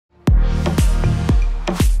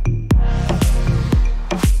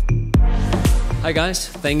Hi guys,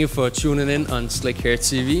 thank you for tuning in on Slikhaar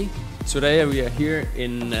TV. Today we are here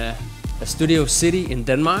in a studio city in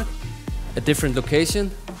Denmark, a different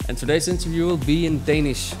location, and today's interview will be in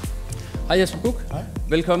Danish. Hej Jesper Buch. Hej.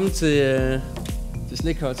 Velkommen til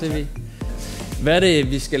Slikhaar TV. Hvad er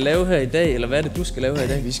det vi skal lave her i dag, eller hvad er det du skal lave her i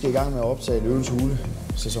dag? Vi skal i gang med at optage Løvens Hule,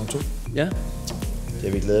 sæson 2. Ja. Det har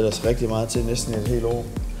vi glædet os rigtig meget til næsten et helt år.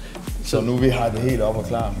 Så nu vi har det helt op og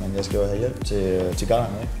klar, men jeg skal jo have hjælp til garn,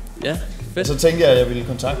 ikke? Ja, fedt. Og så tænkte jeg, at jeg ville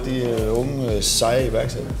kontakte de unge seje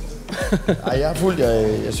iværksættere. Ej, jeg har fulgt jer.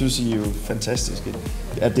 Jeg synes, I er jo fantastiske.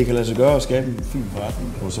 At det kan lade sig gøre at skabe en fin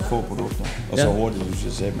forretning på så få produkter, og så hurtigt, synes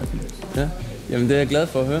jeg sagde med fint. Ja, jamen det er jeg glad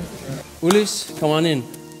for at høre. Ulis, come on in.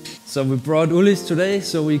 So we brought Ulis today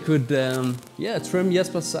so we could trim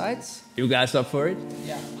Jesper's sides. You guys up for it?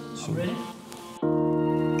 Yeah, I'm ready.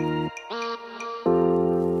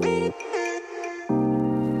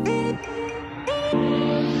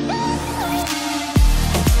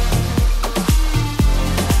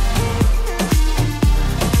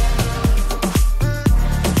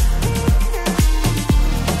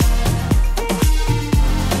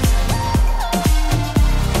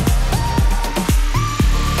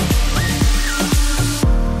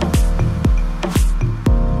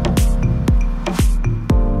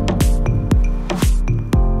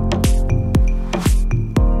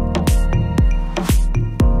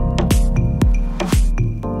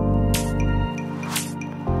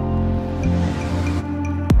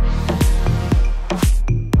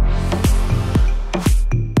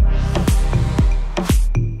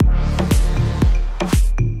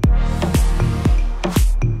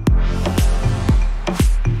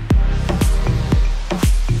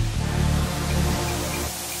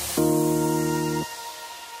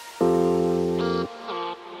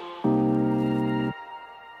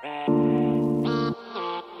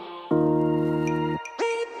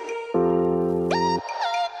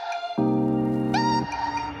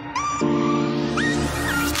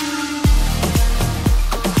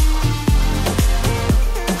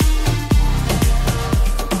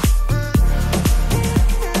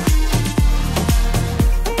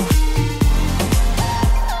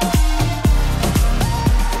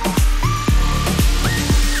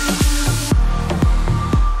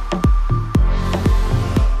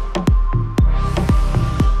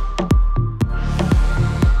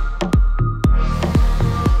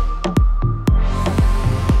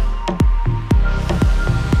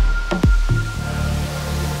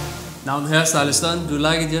 Now the hairstyle is done. Do you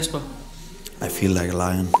like it, Jesper? I feel like a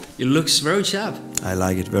lion. It looks very sharp. I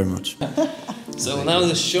like it very much. So now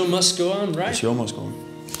the show must go on, right? The show must go on.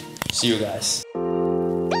 See you guys.